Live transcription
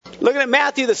Looking at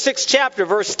Matthew, the 6th chapter,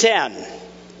 verse 10.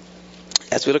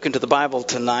 As we look into the Bible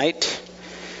tonight,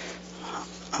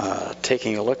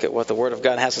 taking a look at what the Word of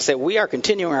God has to say, we are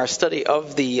continuing our study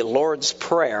of the Lord's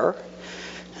Prayer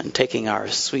and taking our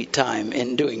sweet time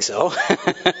in doing so.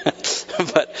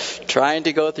 But trying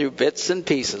to go through bits and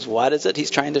pieces. What is it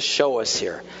he's trying to show us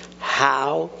here?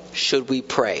 How should we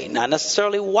pray? Not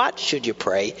necessarily what should you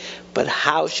pray, but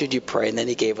how should you pray? And then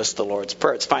he gave us the Lord's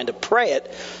Prayer. It's fine to pray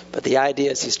it, but the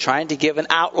idea is he's trying to give an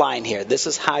outline here. This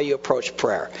is how you approach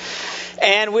prayer.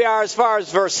 And we are as far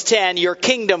as verse 10, your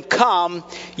kingdom come,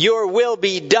 your will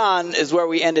be done, is where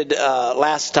we ended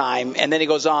last time. And then he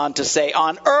goes on to say,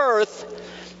 on earth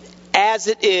as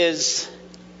it is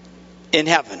in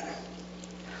heaven.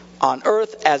 On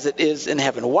earth as it is in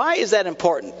heaven. Why is that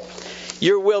important?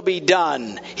 Your will be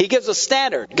done. He gives a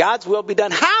standard. God's will be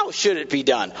done. How should it be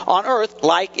done? On earth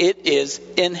like it is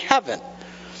in heaven.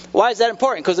 Why is that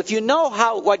important? Because if you know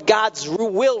what God's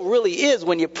will really is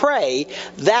when you pray,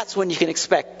 that's when you can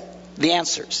expect the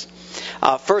answers.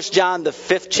 1 John, the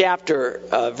 5th chapter,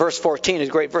 verse 14 is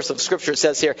a great verse of Scripture. It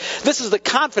says here, this is the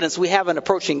confidence we have in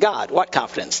approaching God. What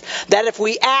confidence? That if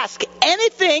we ask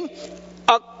anything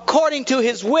according to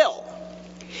His will,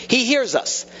 He hears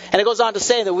us. And it goes on to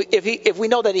say that if we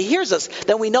know that He hears us,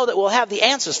 then we know that we'll have the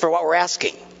answers for what we're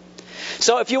asking.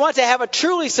 So if you want to have a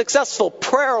truly successful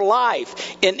prayer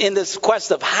life in this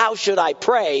quest of how should I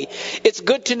pray, it's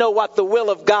good to know what the will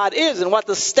of God is and what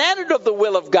the standard of the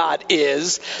will of God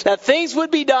is, that things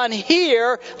would be done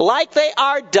here like they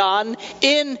are done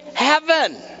in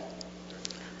heaven.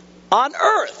 On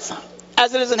earth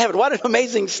as it is in heaven. What an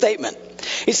amazing statement.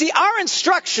 You see, our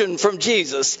instruction from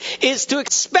Jesus is to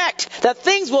expect that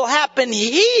things will happen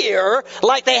here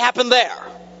like they happen there.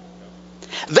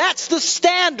 That's the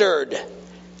standard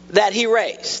that He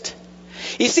raised.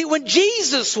 You see, when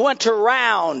Jesus went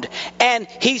around and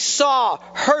He saw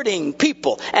hurting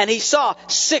people, and He saw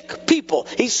sick people,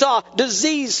 He saw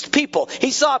diseased people,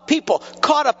 He saw people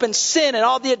caught up in sin and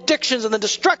all the addictions and the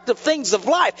destructive things of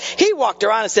life, He walked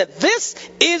around and said, this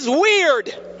is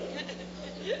weird.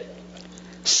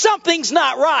 Something's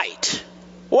not right.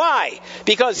 Why?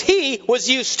 Because He was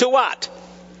used to what?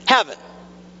 Heaven.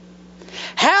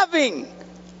 Having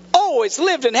always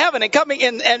lived in heaven and coming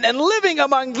in and living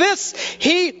among this,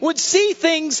 He would see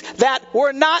things that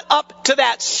were not up to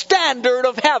that standard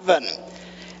of heaven.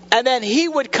 And then He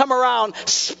would come around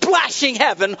splashing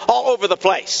heaven all over the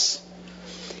place.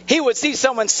 He would see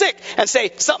someone sick and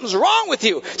say, something's wrong with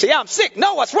you. Say, yeah, I'm sick.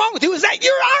 No, what's wrong with you is that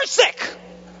you are sick.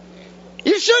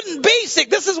 You shouldn't be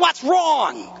sick. This is what's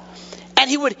wrong. And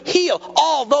He would heal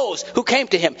all those who came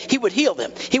to Him. He would heal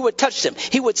them. He would touch them.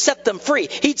 He would set them free.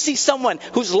 He'd see someone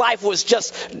whose life was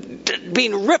just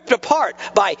being ripped apart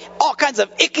by all kinds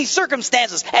of icky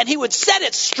circumstances, and He would set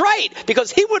it straight,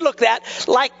 because He would look at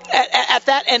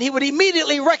that and He would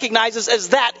immediately recognize us as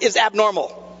that is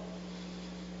abnormal.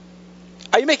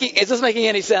 Is this making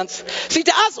any sense? See,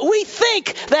 to us, we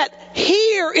think that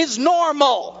here is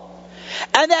normal.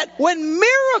 And that when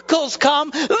miracles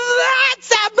come,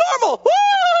 that's abnormal.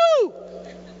 Woo!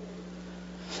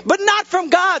 But not from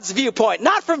God's viewpoint,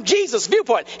 not from Jesus'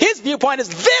 viewpoint. His viewpoint is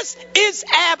this is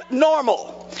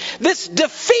abnormal. This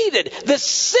defeated, this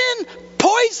sin,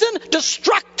 poison,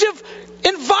 destructive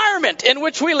environment in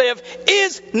which we live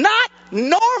is not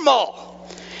normal.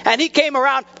 And He came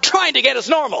around trying to get us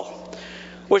normal.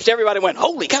 Which everybody went,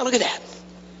 holy cow, look at that.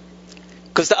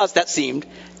 Because to us that seemed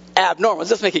abnormal. Is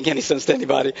this making any sense to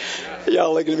anybody?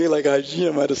 Y'all looking at me like I'm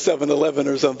at a 7-Eleven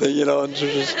or something, and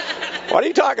just, what are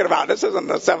you talking about? This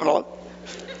isn't a 7-Eleven.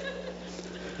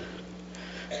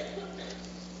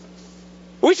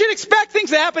 We should expect things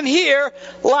to happen here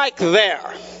like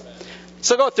there.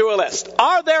 So go through a list.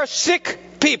 Are there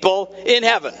sick people in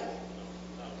heaven?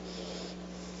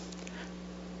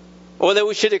 Well, then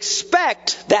we should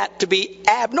expect that to be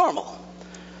abnormal.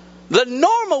 The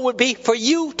normal would be for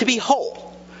you to be whole.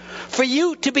 For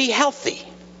you to be healthy.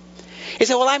 You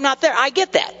say, well, I'm not there. I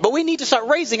get that. But we need to start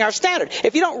raising our standard.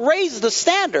 If you don't raise the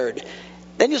standard,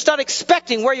 then you start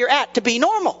expecting where you're at to be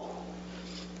normal.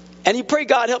 And you pray,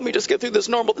 God, help me just get through this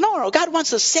normal. No, God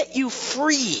wants to set you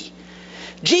free.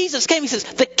 Jesus came, He says,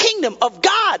 the kingdom of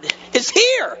God is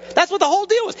here. That's what the whole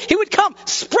deal was. He would come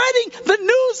spreading the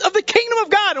news of the kingdom of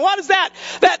God. And what is that?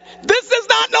 That this is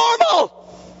not normal.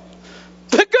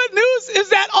 The good news is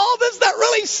that all this that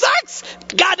really sucks,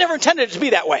 God never intended it to be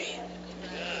that way.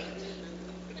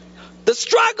 The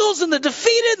struggles and the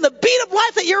defeated and the beat up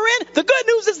life that you're in, the good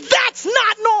news is that's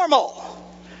not normal.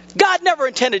 God never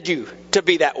intended you to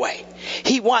be that way.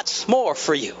 He wants more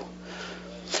for you.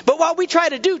 But what we try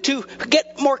to do to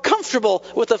get more comfortable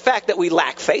with the fact that we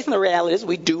lack faith, and the reality is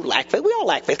we do lack faith. We all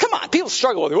lack faith. Come on, people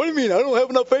struggle with it. What do you mean? I don't have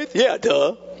enough faith? Yeah,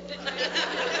 duh.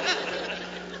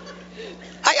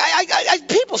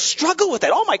 People struggle with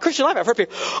that. All my Christian life I've heard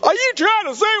people, are you trying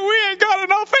to say we ain't got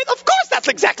enough faith? Of course that's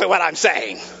exactly what I'm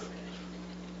saying.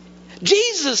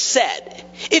 Jesus said,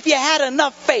 if you had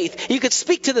enough faith, you could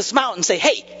speak to this mountain and say,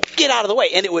 hey, get out of the way,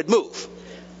 and it would move.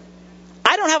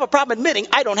 I don't have a problem admitting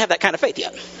I don't have that kind of faith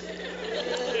yet.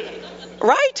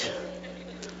 Right?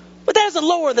 But that doesn't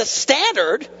lower the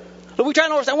standard. We try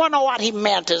to understand, well, no, what he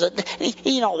meant is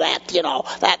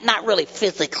that not really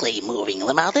physically moving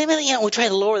the mountain. We try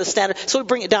to lower the standard, so we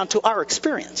bring it down to our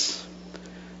experience,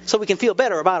 so we can feel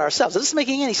better about ourselves. Is this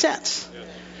making any sense?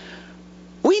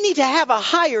 We need to have a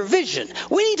higher vision.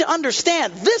 We need to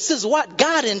understand this is what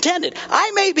God intended.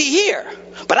 I may be here,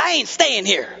 but I ain't staying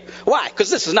here. Why? Because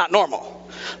this is not normal.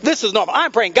 This is normal.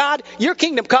 I'm praying, God, your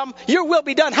kingdom come, your will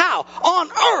be done. How? On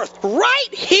earth,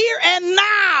 right here and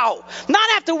now. Not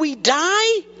after we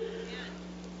die.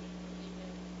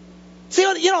 See,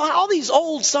 all these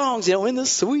old songs, in the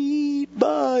sweet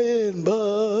by and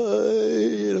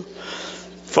by,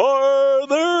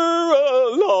 farther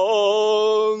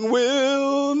along,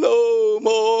 we'll know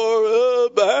more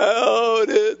about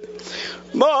it.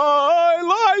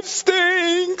 My life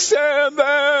stinks and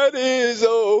that is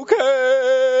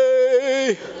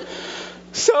okay.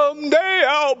 Someday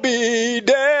I'll be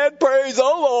dead, praise the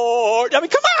Lord. I mean,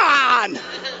 come on.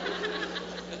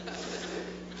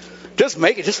 Just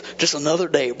make it just another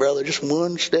day, brother. Just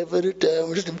one step at a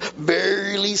time. Just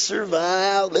barely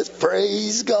survive. Let's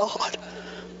praise God.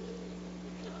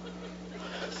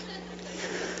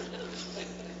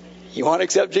 You want to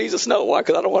accept Jesus? No. Why?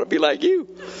 Because I don't want to be like you.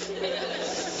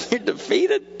 You're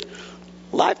defeated.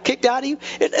 Life kicked out of you.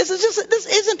 This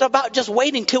isn't about just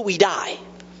waiting till we die.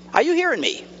 Are you hearing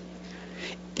me?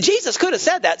 Jesus could have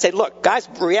said that. Say, look, guys,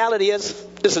 reality is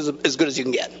this is as good as you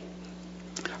can get.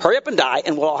 Hurry up and die,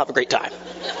 and we'll all have a great time.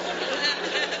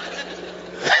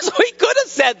 So he could have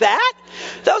said that.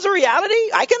 That was a reality.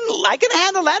 I can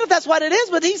handle that if that's what it is.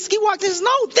 But he walks and says,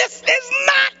 no, this is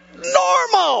not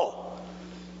normal.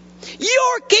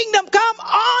 Your kingdom come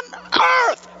on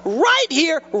earth. Right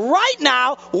here, right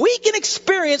now, we can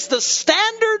experience the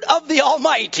standard of the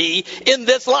Almighty in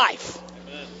this life.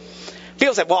 Amen.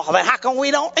 People say, well, then how come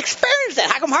we don't experience that?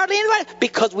 How come hardly anybody?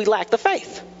 Because we lack the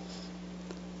faith.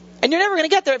 And you're never going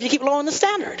to get there if you keep lowering the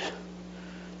standard.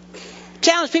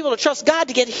 Challenge people to trust God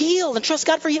to get healed and trust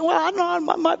God for healing. Well, I don't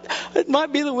know, it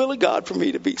might be the will of God for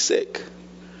me to be sick.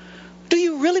 Do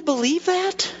you really believe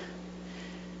that?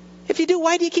 If you do,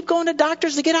 why do you keep going to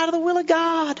doctors to get out of the will of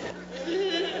God?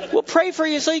 We'll pray for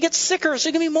you so you get sicker, so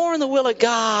you can be more in the will of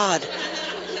God.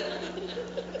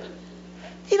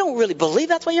 You don't really believe.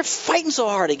 That's why you're fighting so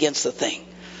hard against the thing.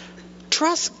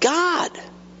 Trust God.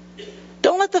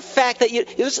 Don't let the fact that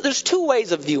there's two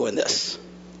ways of viewing this.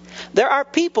 There are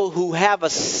people who have a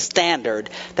standard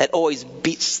that always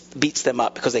beats them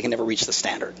up because they can never reach the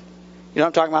standard. You know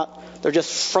what I'm talking about? They're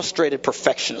just frustrated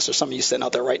perfectionists. Or some of you sitting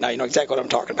out there right now, you know exactly what I'm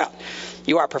talking about.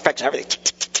 You are a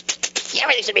perfectionist.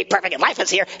 Everything should be perfect, and life is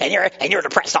here, and you're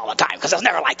depressed all the time because it's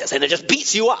never like this, and it just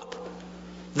beats you up.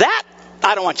 That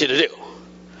I don't want you to do.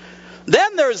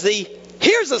 Then there's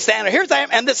here's the standard, here's I am,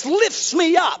 and this lifts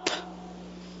me up.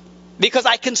 Because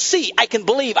I can see, I can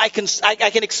believe, I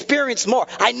can experience more.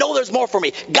 I know there's more for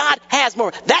me. God has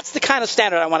more. That's the kind of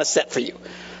standard I want to set for you.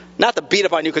 Not to beat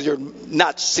up on you because you're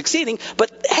not succeeding,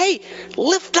 but hey,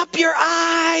 lift up your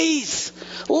eyes.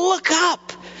 Look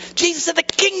up. Jesus said the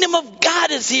kingdom of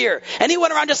God is here. And he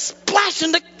went around just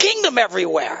splashing the kingdom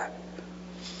everywhere.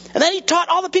 And then he taught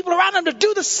all the people around him to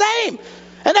do the same.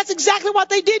 And that's exactly what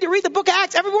they did. You read the book of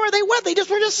Acts, everywhere they went, they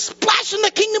were just splashing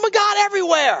the kingdom of God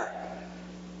everywhere.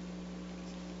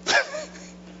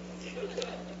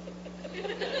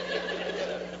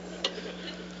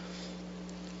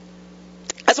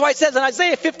 That's why it says in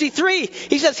Isaiah 53,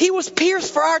 he says, he was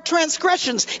pierced for our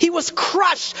transgressions. He was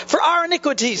crushed for our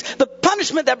iniquities. The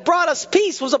punishment that brought us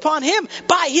peace was upon him.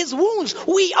 By his wounds,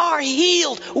 we are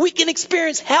healed. We can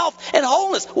experience health and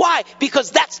wholeness. Why?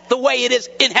 Because that's the way it is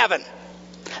in heaven.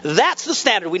 That's the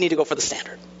standard. We need to go for the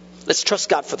standard. Let's trust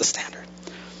God for the standard.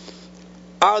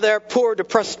 Are there poor,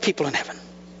 depressed people in heaven?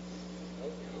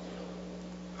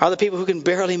 Are there people who can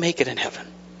barely make it in heaven?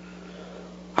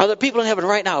 Are there people in heaven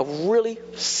right now really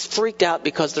freaked out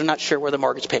because they're not sure where the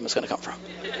mortgage payment's going to come from?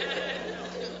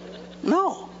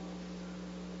 No.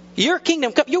 Your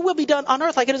kingdom come, your will be done on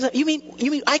earth like it is. You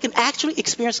mean I can actually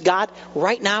experience God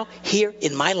right now here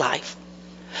in my life?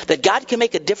 That God can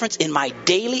make a difference in my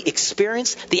daily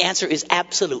experience? The answer is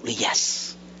absolutely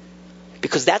yes.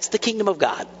 because that's the kingdom of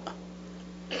God.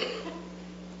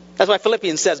 That's why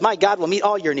Philippians says, my God will meet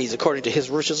all your needs according to his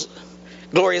riches,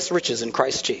 glorious riches in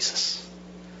Christ Jesus.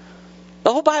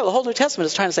 The whole Bible, the whole New Testament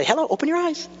is trying to say, hello, open your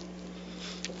eyes.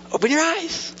 Open your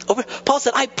eyes. Paul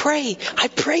said, I pray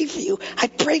for you. I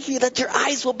pray for you that your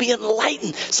eyes will be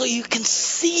enlightened so you can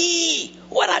see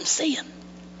what I'm seeing.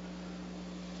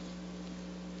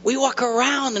 We walk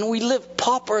around and we live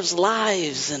paupers'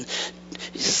 lives and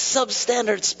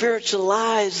substandard spiritual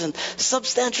lives and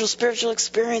substantial spiritual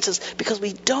experiences because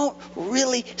we don't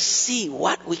really see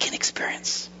what we can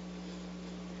experience.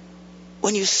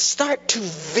 When you start to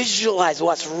visualize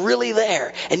what's really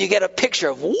there and you get a picture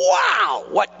of, wow,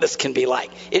 what this can be like,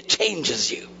 it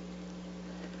changes you.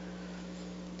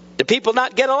 Do people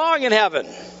not get along in heaven?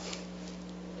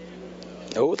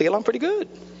 Oh, they get along pretty good.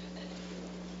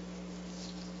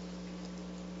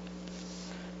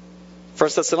 1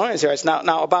 Thessalonians here, it's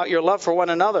now about your love for one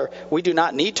another. We do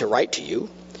not need to write to you,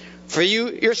 for you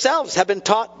yourselves have been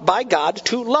taught by God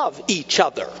to love each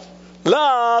other.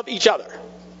 Love each other.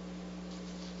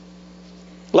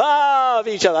 Love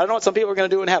each other. I don't know what some people are going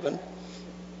to do in heaven.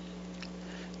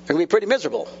 They're going to be pretty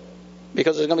miserable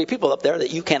because there's going to be people up there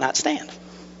that you cannot stand.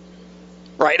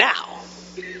 Right now.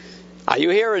 Are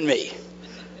you hearing me?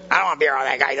 I don't want to be around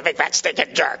that guy. He's a big fat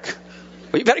stinking jerk.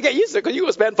 Well, you better get used to it because you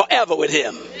will spend forever with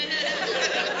him.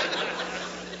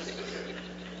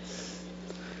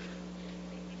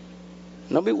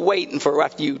 Don't be waiting for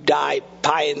after you die,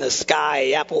 pie in the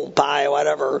sky, apple pie,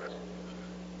 whatever.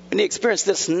 And you experience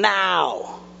this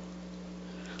now.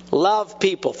 Love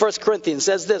people. 1 Corinthians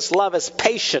says this, love is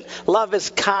patient, love is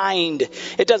kind.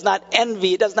 It does not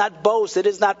envy, it does not boast, it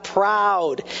is not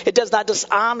proud, it does not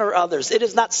dishonor others, it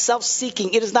is not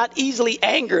self-seeking, it is not easily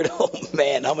angered. Oh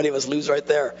man, how many of us lose right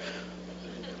there?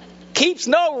 Keeps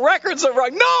no records of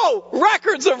wrong. No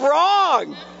records of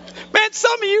wrong. Man,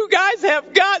 some of you guys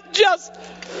have got just,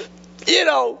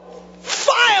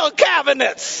 file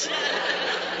cabinets.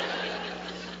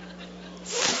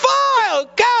 File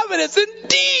cabinets and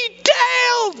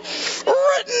detailed,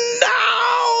 written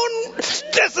down.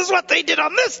 This is what they did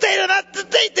on this date, and that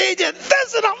they did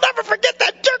this, and I'll never forget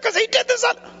that jerk because he did this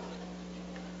on.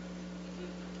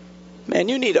 Man,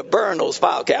 you need to burn those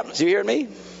file cabinets. You hear me?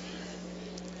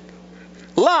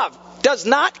 Love does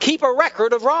not keep a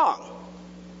record of wrong.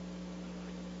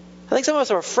 I think some of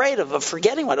us are afraid of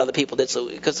forgetting what other people did,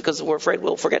 because we're afraid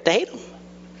we'll forget to hate them.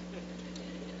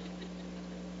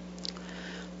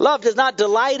 Love does not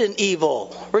delight in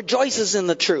evil, rejoices in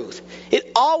the truth.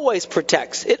 It always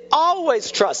protects. It always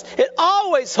trusts. It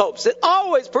always hopes. It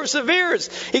always perseveres.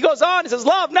 He goes on, he says,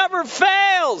 love never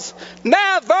fails.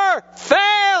 Never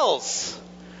fails.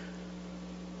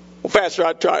 Well, Pastor,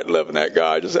 I tried living that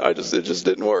guy. It just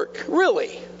didn't work.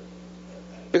 Really?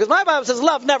 Because my Bible says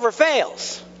love never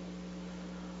fails.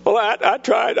 Well, I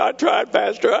tried,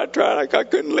 Pastor. I tried. I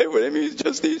couldn't live with him. He's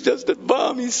just a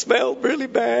bum. He smelled really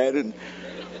bad, and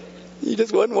he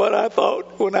just wasn't what I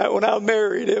thought when I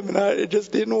married him, and it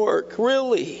just didn't work.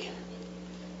 Really?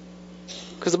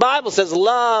 Because the Bible says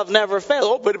love never fails.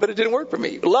 Oh, but it didn't work for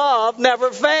me. Love never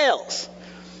fails.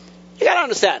 You got to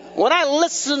understand, when I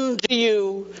listen to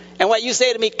you and what you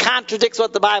say to me contradicts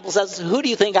what the Bible says, who do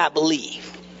you think I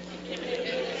believe?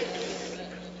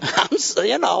 I'm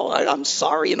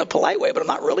sorry in a polite way, but I'm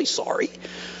not really sorry.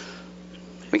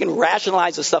 We can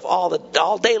rationalize this stuff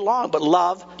all day long, but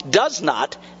love does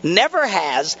not, never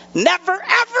has, never,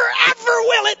 ever, ever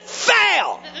will it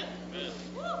fail.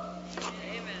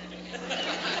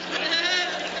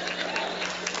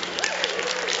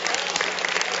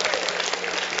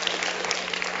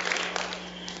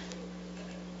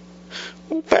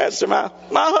 Well, Pastor, my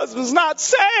husband's not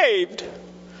saved.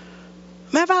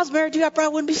 Man, if I was married to you, I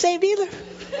probably wouldn't be saved either.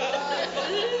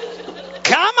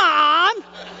 Come on.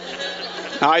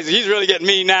 Oh, he's really getting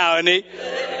mean now, isn't he?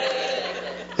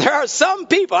 There are some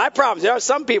people, I promise, there are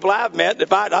some people I've met,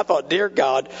 if I thought, dear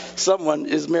God, someone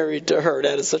is married to her.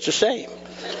 That is such a shame.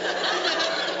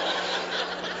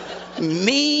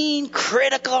 Mean,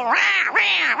 critical, rah, rah,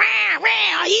 rah,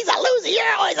 rah. He's a loser,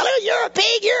 you're always a loser, you're a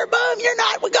pig, you're a bum, you're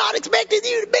not what God expected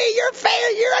you to be, you're a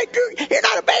failure, you're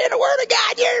not obeying the word of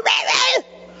God, you're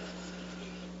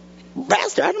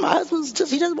Pastor, my husband's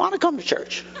he doesn't want to come to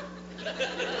church.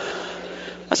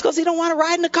 That's because he don't want to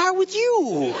ride in the car with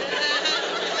you.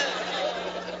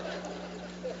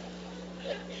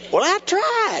 Well, I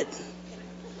tried.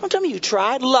 Don't tell me you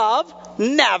tried. Love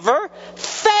never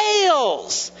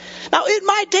fails. Now, it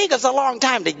might take us a long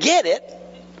time to get it.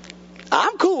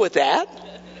 I'm cool with that.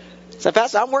 So,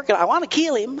 Pastor, I'm working. I want to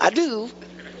kill him. I do.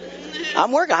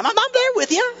 I'm working. I'm there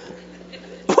with you.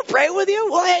 We'll pray with you.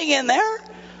 We'll hang in there.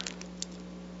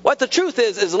 What the truth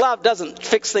is love doesn't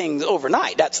fix things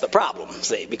overnight. That's the problem,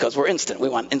 see, because we're instant. We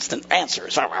want instant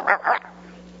answers.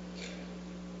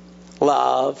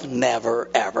 Love never,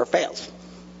 ever fails.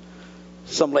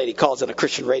 Some lady calls in a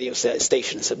Christian radio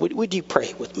station and said, would you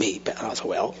pray with me? And I said,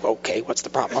 well, okay, what's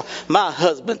the problem? My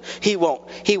husband, he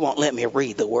won't let me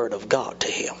read the word of God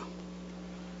to him.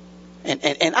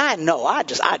 And I know, I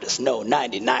just know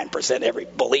 99% every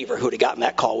believer who'd have gotten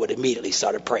that call would immediately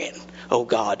started praying. Oh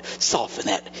God, soften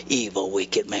that evil,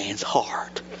 wicked man's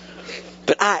heart.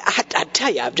 But I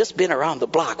tell you, I've just been around the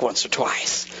block once or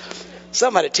twice.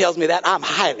 Somebody tells me that, I'm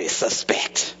highly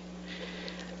suspect.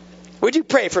 Would you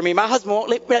pray for me? My husband won't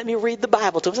let me read the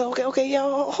Bible to him. I said, okay, yeah,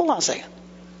 hold on a second.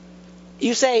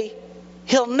 You say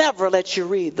he'll never let you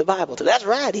read the Bible to him. That's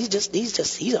right.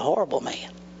 He's a horrible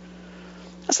man.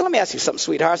 I said, let me ask you something,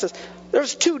 sweetheart. I says,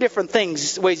 there's two different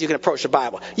ways you can approach the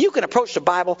Bible. You can approach the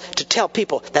Bible to tell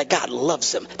people that God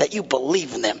loves them, that you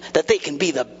believe in them, that they can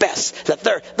be the best, that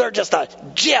they're just a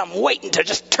gem waiting to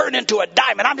just turn into a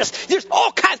diamond. There's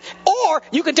all kinds. Or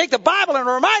you can take the Bible and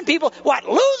remind people what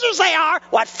losers they are,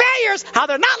 what failures, how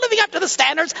they're not living up to the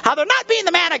standards, how they're not being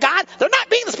the man of God, they're not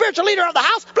being the spiritual leader of the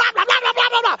house, blah, blah, blah, blah, blah,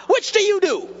 blah, blah. Which do you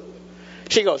do?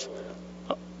 She goes,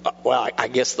 well, I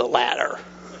guess the latter.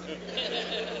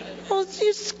 Well,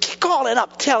 you just calling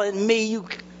up telling me you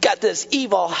got this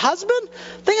evil husband?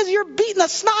 Thing is, you're beating the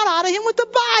snot out of him with the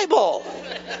Bible.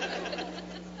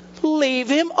 Leave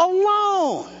him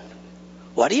alone.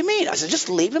 What do you mean? I said, just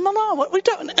leave him alone. What are we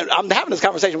talking? I'm having this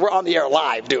conversation. We're on the air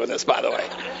live doing this, by the way.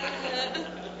 I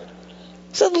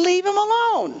said, leave him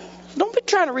alone. Don't be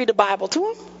trying to read the Bible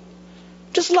to him.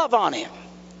 Just love on him.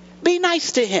 Be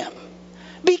nice to him.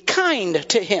 Be kind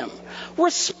to him.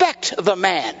 Respect the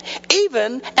man,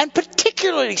 even and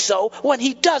particularly so when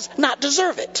he does not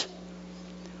deserve it.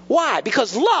 Why?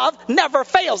 Because love never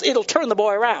fails. It'll turn the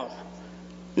boy around.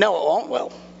 No, it won't.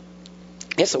 Well,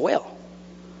 yes, it will.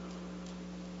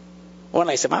 One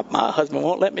day I said, my husband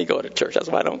won't let me go to church. That's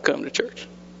why I don't come to church.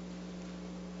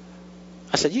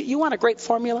 I said, you want a great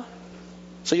formula?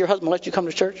 So your husband let you come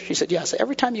to church? He said, yeah. I said,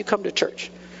 every time you come to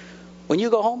church, when you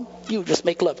go home, you just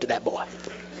make love to that boy.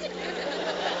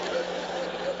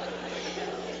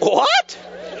 What?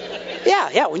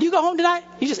 Yeah. When you go home tonight,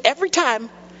 you just every time,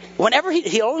 whenever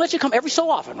he'll only let you come every so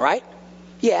often, right?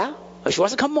 Yeah. If he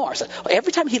wants to come more. So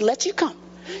every time he lets you come,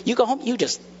 you go home, you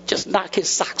just knock his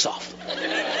socks off.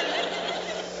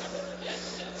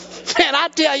 And I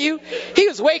tell you, he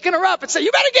was waking her up and said,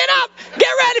 you better get up, get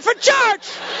ready for church,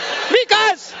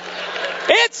 because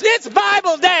it's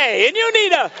Bible day, and you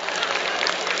need a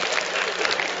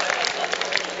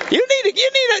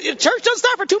church doesn't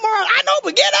start for 2 more hours. I know,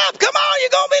 but get up. Come on, you're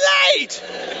going to be late.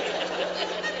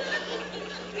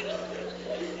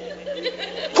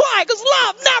 Why? Because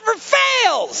love never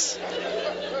fails.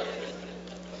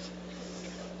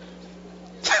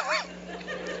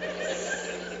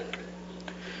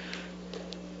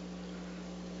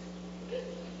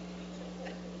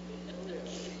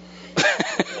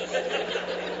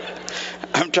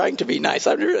 I'm trying to be nice.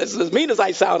 As mean as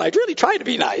I sound, I really try to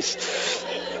be nice.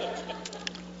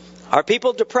 Are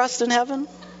people depressed in heaven?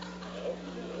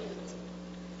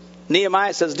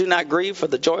 Nehemiah says, do not grieve, for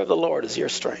the joy of the Lord is your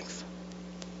strength.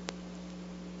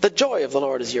 The joy of the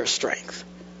Lord is your strength.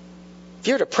 If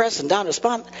you're depressed and down to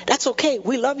despond, that's okay.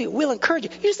 We love you. We'll encourage you.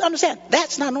 You just understand,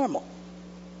 that's not normal.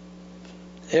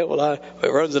 Yeah, well, it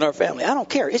runs in our family. I don't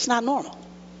care. It's not normal.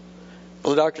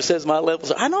 Well, the doctor says my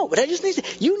levels are, I know, but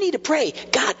you need to pray,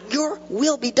 God, your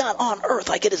will be done on earth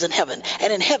like it is in heaven.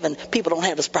 And in heaven, people don't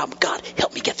have this problem. God,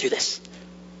 help me get through this.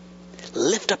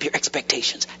 Lift up your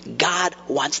expectations. God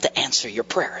wants to answer your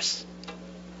prayers.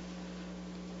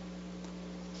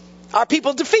 Are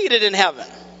people defeated in heaven?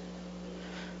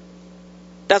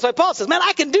 That's why Paul says, man,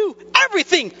 I can do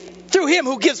everything through him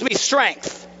who gives me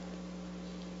strength.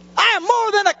 I am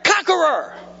more than a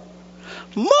conqueror.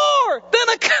 More than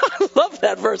I love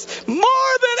that verse. More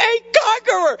than a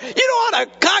conqueror. You know what a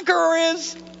conqueror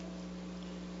is?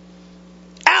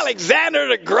 Alexander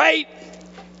the Great,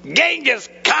 Genghis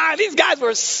Khan. These guys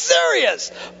were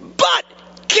serious,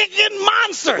 butt-kicking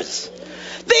monsters.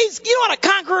 You know what a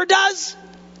conqueror does?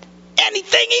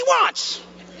 Anything he wants.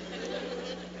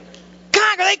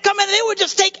 Conquer. They come in and they would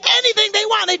just take anything they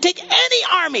want. They'd take any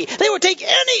army. They would take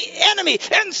any enemy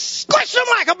and squish them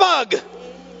like a bug.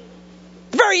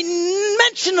 The very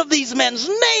mention of these men's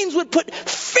names would put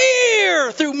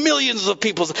fear through millions of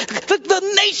people.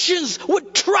 The nations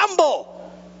would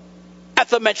tremble at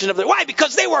the mention of them. Why?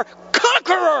 Because they were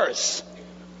conquerors.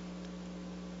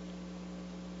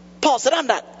 Paul said, I'm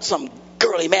not some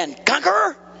girly man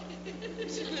conqueror.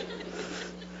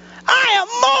 I am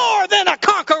more than a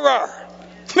conqueror.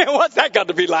 Man, what's that got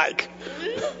to be like?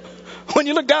 When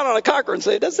you look down on a conqueror and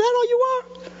say, is that all you are?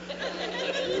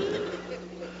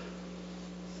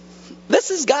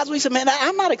 This is God's way. He said, man,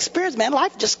 I'm not experienced, man.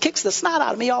 Life just kicks the snot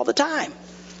out of me all the time.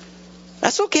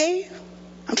 That's okay.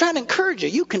 I'm trying to encourage you.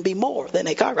 You can be more than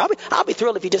a conqueror. I'll be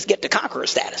thrilled if you just get to conqueror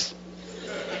status.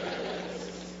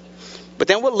 But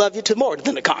then we'll love you to more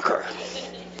than a conqueror.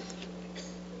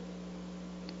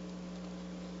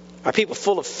 Are people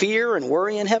full of fear and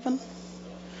worry in heaven?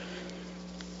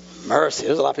 Mercy.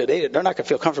 There's a lot of people, they're not going to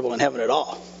feel comfortable in heaven at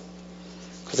all.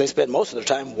 Because they spend most of their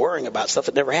time worrying about stuff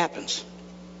that never happens.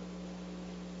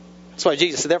 That's why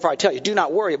Jesus said, therefore I tell you, do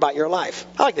not worry about your life.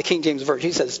 I like the King James Version.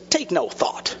 He says, take no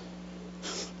thought.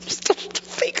 Just don't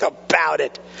think about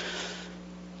it.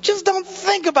 Just don't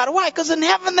think about it. Why? Because in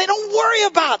heaven they don't worry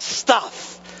about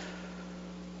stuff.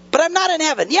 But I'm not in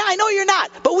heaven. Yeah, I know you're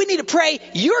not. But we need to pray,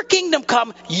 your kingdom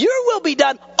come, your will be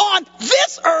done on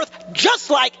this earth just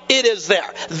like it is there.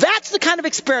 That's the kind of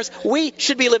experience we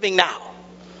should be living now.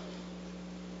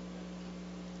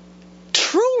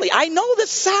 Truly, I know this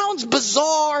sounds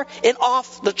bizarre and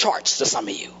off the charts to some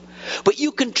of you. But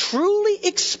you can truly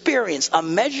experience a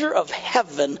measure of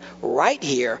heaven right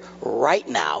here, right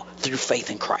now, through faith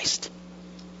in Christ.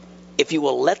 If you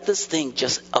will let this thing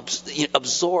just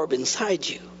absorb inside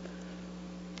you.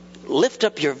 Lift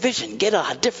up your vision. Get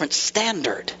a different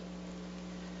standard.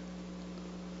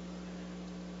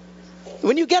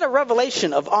 When you get a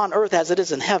revelation of on earth as it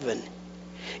is in heaven,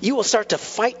 you will start to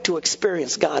fight to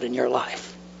experience God in your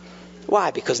life.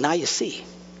 Why? Because now you see.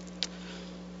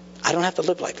 I don't have to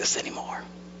live like this anymore.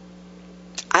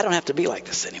 I don't have to be like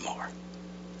this anymore.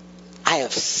 I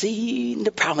have seen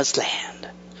the promised land.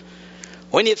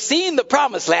 When you've seen the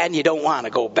promised land, you don't want to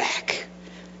go back.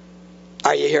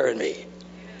 Are you hearing me?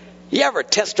 You ever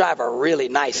test drive a really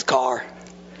nice car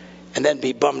and then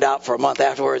be bummed out for a month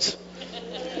afterwards?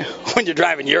 When you're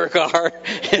driving your car,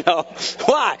 you know.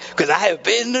 Why? Because I have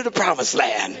been to the promised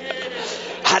land.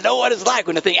 I know what it's like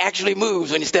when the thing actually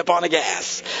moves when you step on the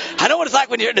gas. I know what it's like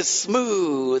when you're in the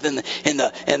smooth and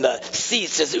the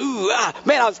seats just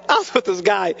Man, I was with this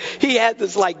guy. He had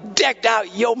this like decked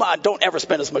out Yo Mama. Don't ever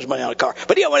spend this much money on a car.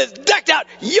 But he had one of his decked out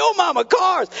Yo Mama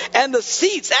cars, and the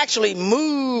seats actually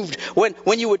moved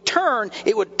when you would turn.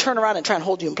 It would turn around and try and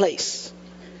hold you in place.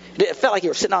 It felt like you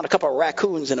were sitting on a couple of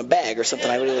raccoons in a bag or something.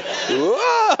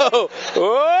 Whoa!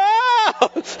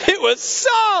 It was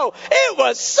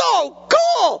so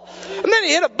cool. And then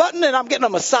he hit a button, and I'm getting a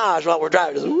massage while we're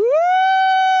driving. Just, woo!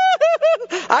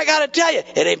 I gotta tell you,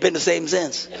 it ain't been the same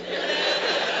since.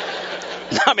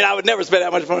 I mean, I would never spend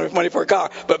that much money for a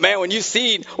car. But man, when you've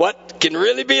seen what can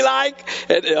really be like,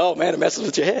 oh man, it messes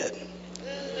with your head.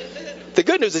 The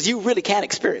good news is you really can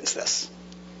experience this.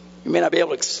 You may not be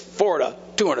able to afford a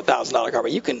 $200,000 car,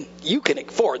 but you can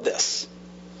afford this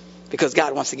because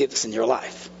God wants to give this in your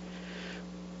life.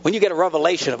 When you get a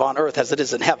revelation of on earth as it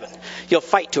is in heaven, you'll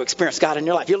fight to experience God in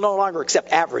your life. You'll no longer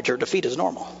accept average or defeat as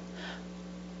normal.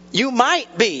 You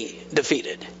might be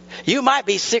defeated. You might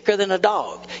be sicker than a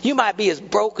dog. You might be as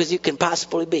broke as you can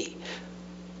possibly be.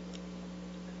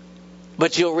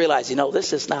 But you'll realize,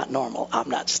 this is not normal. I'm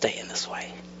not staying this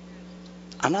way.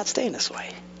 I'm not staying this way.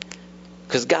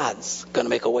 Because God's going to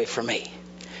make a way for me.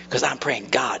 Because I'm praying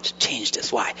God change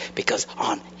this. Why? Because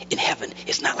in heaven,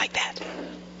 it's not like that.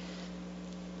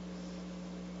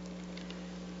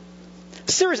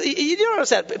 Seriously, you don't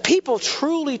understand. People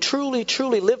truly, truly,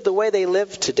 truly live the way they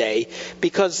live today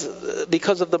because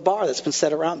of the bar that's been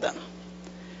set around them.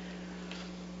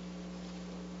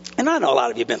 And I know a lot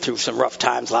of you have been through some rough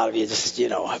times. A lot of you just,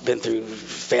 have been through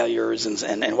failures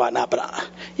and whatnot. But,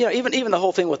 even the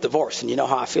whole thing with divorce, and you know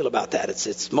how I feel about that.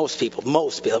 It's most people,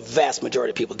 the vast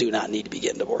majority of people do not need to be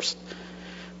getting divorced.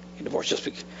 Divorced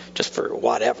just for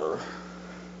whatever.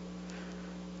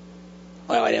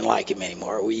 Well, I didn't like him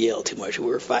anymore. We yelled too much. We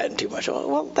were fighting too much.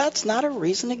 Well, that's not a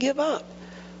reason to give up.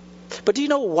 But do you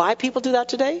know why people do that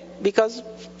today? Because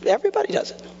everybody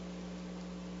does it.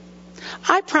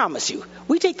 I promise you,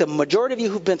 we take the majority of you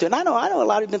who've been through, and I know a lot of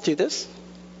you have been through this.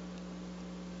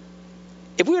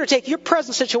 If we were to take your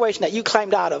present situation that you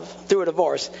climbed out of through a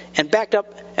divorce and backed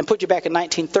up and put you back in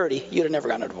 1930, you'd have never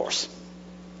gotten a divorce.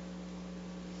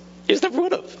 You just never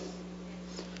would have.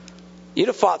 You'd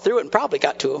have fought through it and probably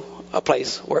got to a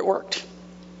place where it worked.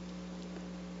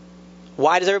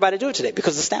 Why does everybody do it today?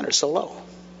 Because the standard's so low.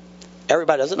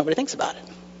 Everybody does it. Nobody thinks about it.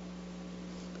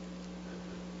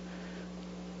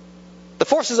 The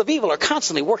forces of evil are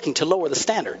constantly working to lower the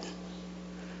standard.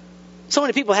 So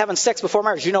many people having sex before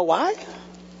marriage. You know why?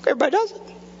 Everybody does it.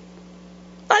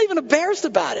 Not even embarrassed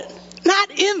about it.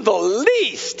 Not in the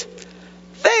least.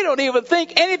 They don't even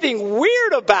think anything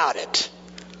weird about it.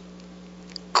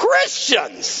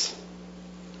 Christians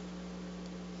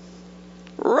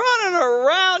running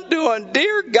around doing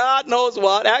dear God knows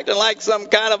what, acting like some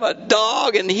kind of a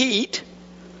dog in heat.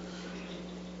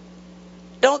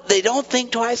 They don't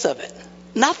think twice of it.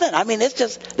 Nothing. I mean, they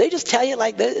just tell you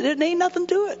like there ain't nothing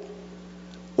to it.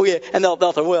 Well, yeah, and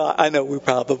they'll say, well, I know we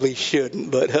probably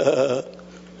shouldn't, but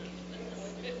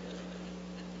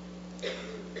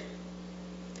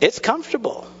it's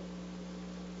comfortable.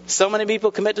 So many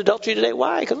people commit adultery today.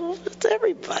 Why? Because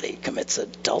everybody commits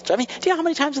adultery. I mean, do you know how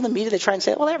many times in the media they try and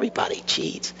say, well, everybody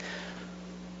cheats?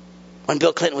 When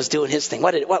Bill Clinton was doing his thing,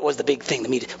 what was the big thing? The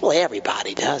media, well,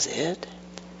 everybody does it.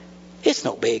 It's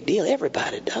no big deal.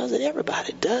 Everybody does it.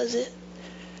 Everybody does it.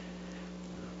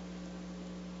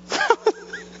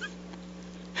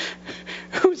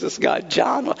 Who's this guy?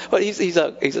 John? Well, he's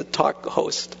a talk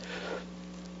host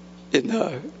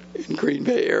in Green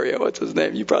Bay area. What's his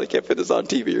name? You probably can't fit this on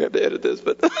TV. You have to edit this.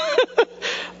 But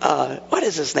what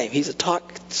is his name? He's a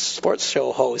talk sports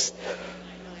show host.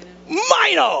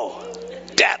 Mino!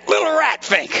 That little rat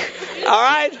fink. All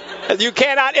right? You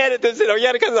cannot edit this.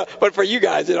 But for you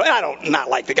guys, I don't not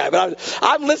like the guy. But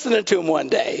I'm listening to him one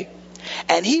day,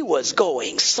 and he was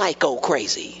going psycho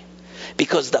crazy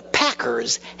because the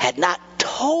Packers had not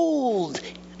told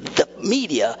the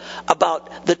media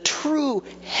about the true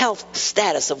health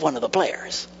status of one of the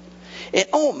players. And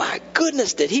oh my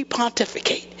goodness, did he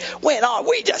pontificate? Went on,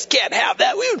 we just can't have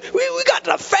that. We got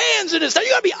the fans in this. You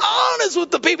got to be honest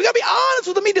with the people. You got to be honest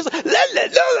with the media.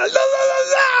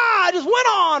 I just went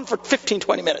on for 15,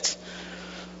 20 minutes.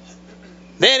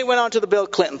 Then he went on to the Bill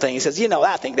Clinton thing. He says,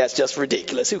 I think that's just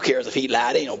ridiculous. Who cares if he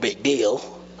lied? Ain't no big deal.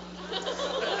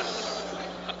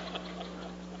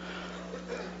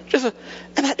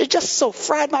 And it just so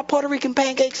fried my Puerto Rican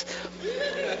pancakes.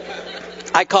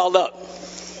 I called up.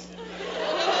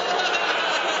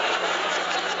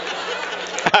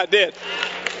 I did.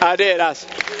 I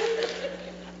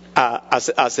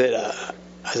said,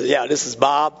 yeah, this is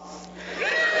Bob.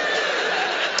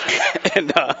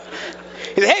 And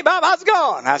he said, hey, Bob, how's it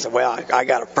going? I said, well, I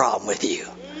got a problem with you.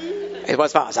 He said,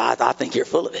 what's the problem? I said, I think you're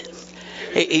full of it.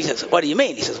 He says, what do you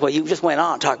mean? He says, well, you just went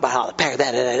on and talked about how the Packers,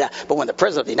 but when the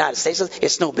President of the United States says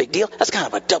it's no big deal, that's kind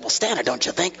of a double standard, don't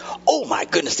you think? Oh, my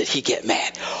goodness, did he get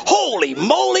mad. Holy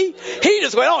moly. He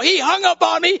just went on. He hung up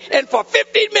on me, and for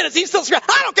 15 minutes, he's still screaming,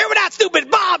 I don't care what that stupid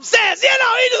Bob says. He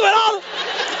just went on.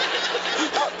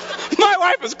 My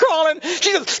wife was crawling.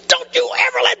 She says, don't you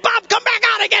ever let Bob come back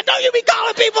out again. Don't you be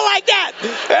calling people like that.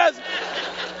 Yes.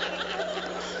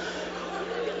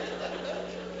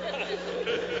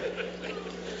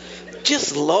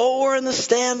 Just lowering the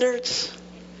standards.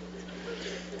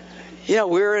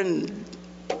 We're in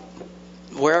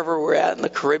wherever we're at in the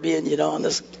Caribbean,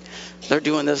 and they're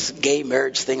doing this gay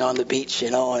marriage thing on the beach,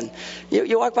 and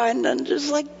you walk by and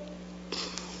just like,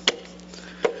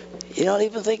 you don't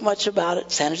even think much about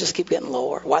it. Standards just keep getting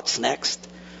lower. What's next?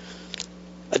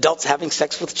 Adults having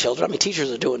sex with children. I mean,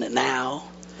 teachers are doing it now.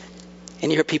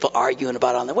 And you hear people arguing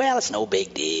about it well, it's no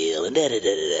big deal, and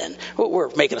and we're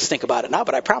making us think about it now,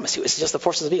 but I promise you, it's just the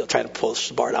forces of evil trying to push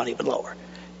the bar down even lower,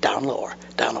 down lower,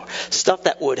 down lower. Stuff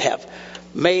that would have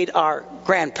made our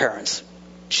grandparents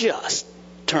just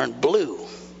turn blue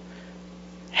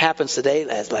happens today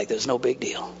as like there's no big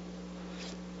deal.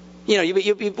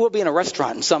 We'll be in a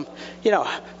restaurant and some,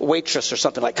 waitress or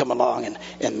something like come along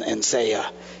and say,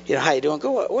 how you doing?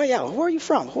 Go, well, yeah, where are you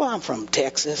from? Well, I'm from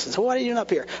Texas. And so what are you doing up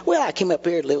here? Well, I came up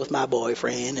here to live with my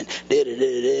boyfriend and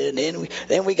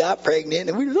then we got pregnant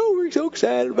and we're so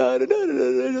excited about it.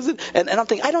 And I'm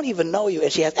thinking, I don't even know you.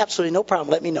 And she has absolutely no problem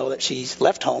letting me know that she's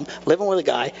left home, living with a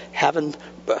guy, having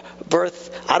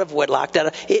birth out of wedlock.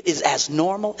 It is as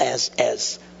normal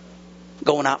as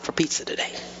going out for pizza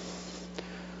today.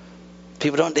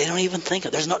 People don't even think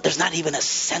of it. There's not even a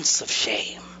sense of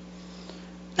shame.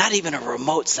 Not even a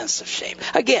remote sense of shame.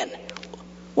 Again,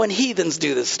 when heathens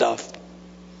do this stuff,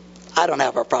 I don't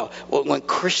have a problem. When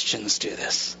Christians do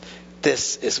this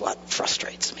is what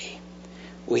frustrates me.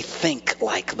 We think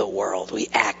like the world. We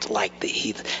act like the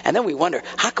heathen. And then we wonder,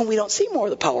 how come we don't see more of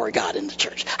the power of God in the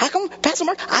church? How come, Pastor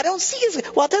Mark, I don't see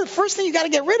it? Well, the first thing you got to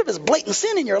get rid of is blatant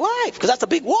sin in your life, because that's a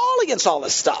big wall against all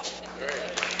this stuff.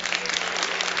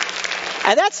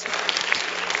 And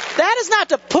that is not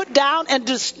to put down and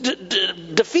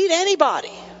defeat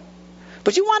anybody.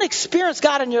 But you want to experience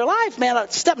God in your life, man.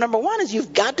 Step number one is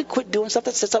you've got to quit doing stuff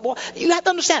that sets up wall. You have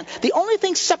to understand, the only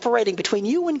thing separating between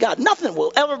you and God, nothing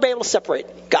will ever be able to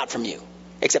separate God from you,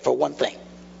 except for one thing.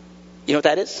 You know what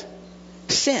that is?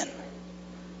 Sin.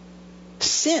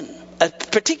 Sin. A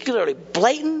particularly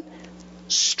blatant,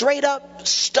 straight up,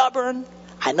 stubborn.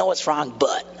 I know it's wrong,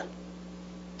 but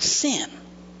sin.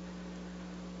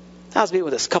 I was meeting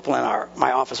with this couple in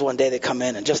my office one day. They come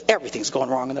in and just everything's going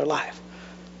wrong in their life.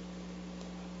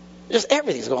 Just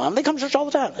everything's going on. They come to church all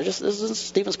the time. This is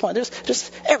Stephen's point.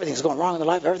 Just everything's going wrong in their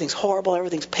life. Everything's horrible.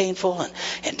 Everything's painful.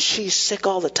 And she's sick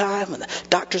all the time. And the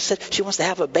doctor said she wants to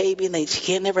have a baby, and she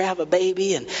can't never have a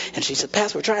baby. And she said,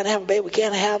 Pastor, we're trying to have a baby. We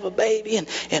can't have a baby.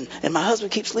 And my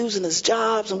husband keeps losing his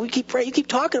jobs. And we keep praying. You keep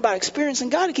talking about experiencing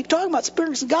God. You keep talking about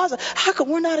experiencing God. How come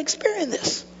we're not experiencing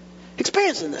this?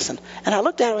 And I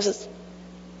looked at him and said,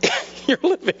 you're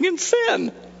living in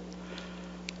sin.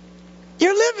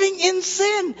 You're living in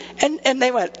sin. And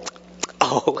they went,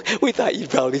 oh, we thought you'd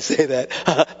probably say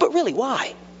that. But really,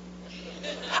 why?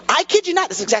 I kid you not,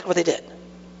 that's exactly what they did.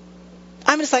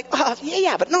 I mean, it's like,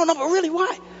 yeah, but no, but really,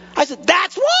 why? I said,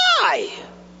 that's why.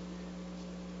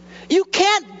 You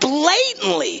can't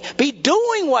blatantly be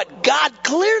doing what God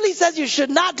clearly says you should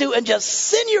not do and just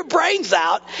sin your brains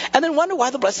out and then wonder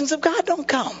why the blessings of God don't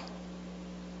come.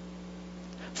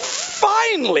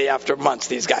 Finally, after months,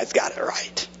 these guys got it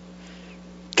right.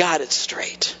 Got it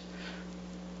straight.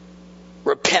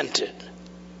 Repented.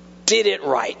 Did it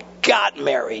right. Got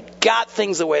married. Got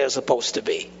things the way they're supposed to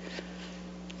be.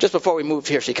 Just before we moved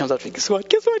here, she comes up to me, guess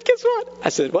what? I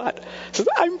said, what? She said,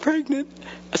 I'm pregnant.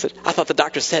 I said, I thought the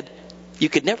doctor said you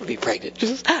could never be pregnant. She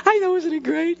says, I know, isn't it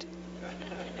great?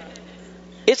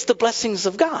 It's the blessings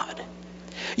of God.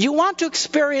 You want to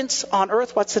experience on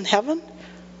earth what's in heaven?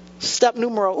 Step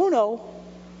numero uno,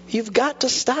 you've got to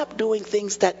stop doing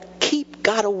things that keep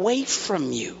God away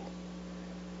from you.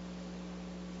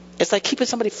 It's like keeping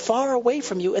somebody far away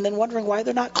from you and then wondering why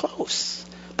they're not close,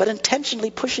 but intentionally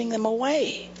pushing them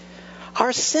away.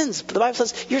 Our sins, the Bible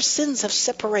says, your sins have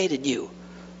separated you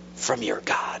from your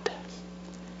God.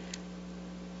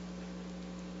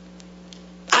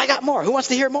 I got more. Who wants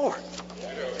to hear more?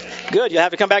 Good. You'll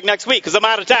have to come back next week because I'm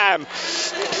out of time.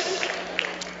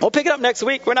 We'll pick it up next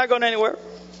week. We're not going anywhere.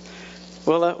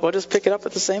 We'll just pick it up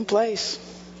at the same place.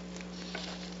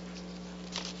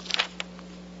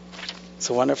 It's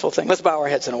a wonderful thing. Let's bow our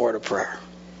heads in a word of prayer.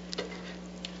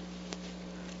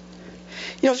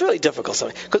 You know, it's really difficult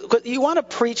sometimes because you want to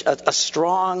preach a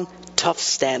strong, tough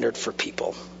standard for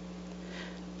people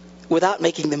without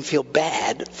making them feel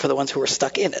bad for the ones who are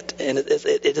stuck in it. And it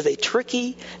is a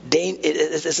tricky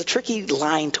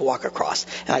line to walk across.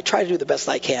 And I try to do the best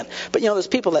I can. But, you know, there's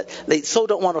people that they so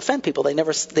don't want to offend people, they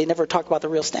never talk about the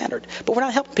real standard. But we're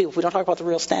not helping people if we don't talk about the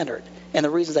real standard and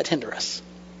the reasons that hinder us.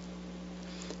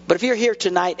 But if you're here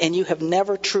tonight and you have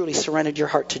never truly surrendered your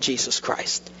heart to Jesus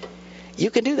Christ, you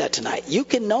can do that tonight. You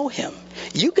can know Him.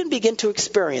 You can begin to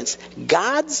experience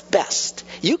God's best.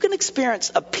 You can experience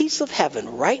a piece of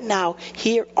heaven right now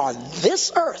here on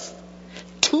this earth,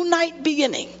 tonight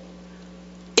beginning,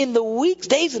 in the weeks,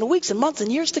 days and weeks and months and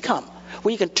years to come,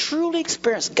 where you can truly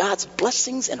experience God's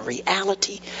blessings and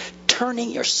reality,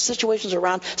 turning your situations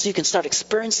around so you can start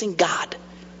experiencing God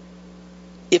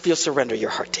if you'll surrender your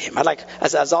heart to Him. I'd like,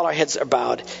 as all our heads are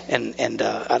bowed, and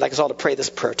I'd like us all to pray this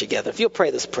prayer together. If you'll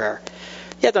pray this prayer,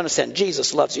 you have to understand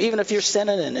Jesus loves you. Even if you're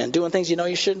sinning and doing things you know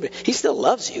you shouldn't be, He still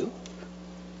loves you.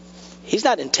 He's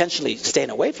not intentionally staying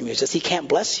away from you. It's just He can't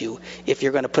bless you if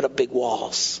you're going to put up big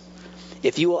walls.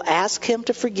 If you will ask Him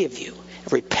to forgive you,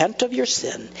 repent of your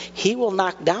sin, He will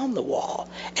knock down the wall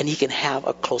and He can have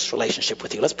a close relationship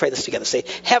with you. Let's pray this together. Say,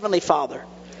 Heavenly Father,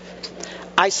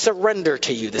 I surrender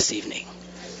to you this evening.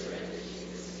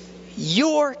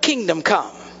 Your kingdom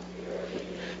come.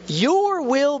 Your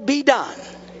will be done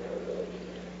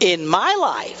in my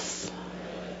life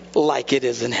like it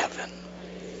is in heaven.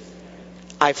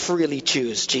 I freely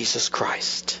choose Jesus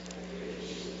Christ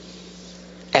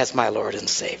as my Lord and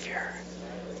Savior.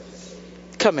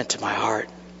 Come into my heart.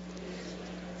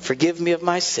 Forgive me of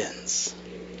my sins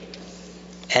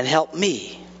and help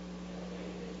me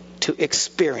to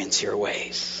experience your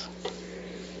ways.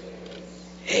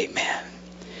 Amen.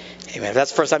 Amen. If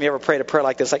that's the first time you ever prayed a prayer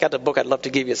like this, I got the book I'd love to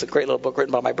give you. It's a great little book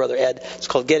written by my brother Ed. It's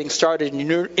called Getting Started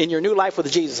in Your New Life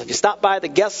with Jesus. If you stop by the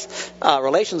guest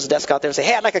relations desk out there and say,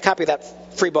 hey, I'd like a copy of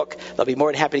that free book, they'll be more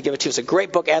than happy to give it to you. It's a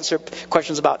great book. Answer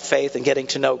questions about faith and getting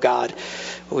to know God.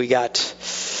 We got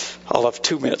all of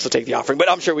 2 minutes to take the offering,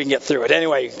 but I'm sure we can get through it.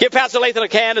 Anyway, give Pastor Lathan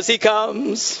a hand as he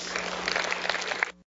comes.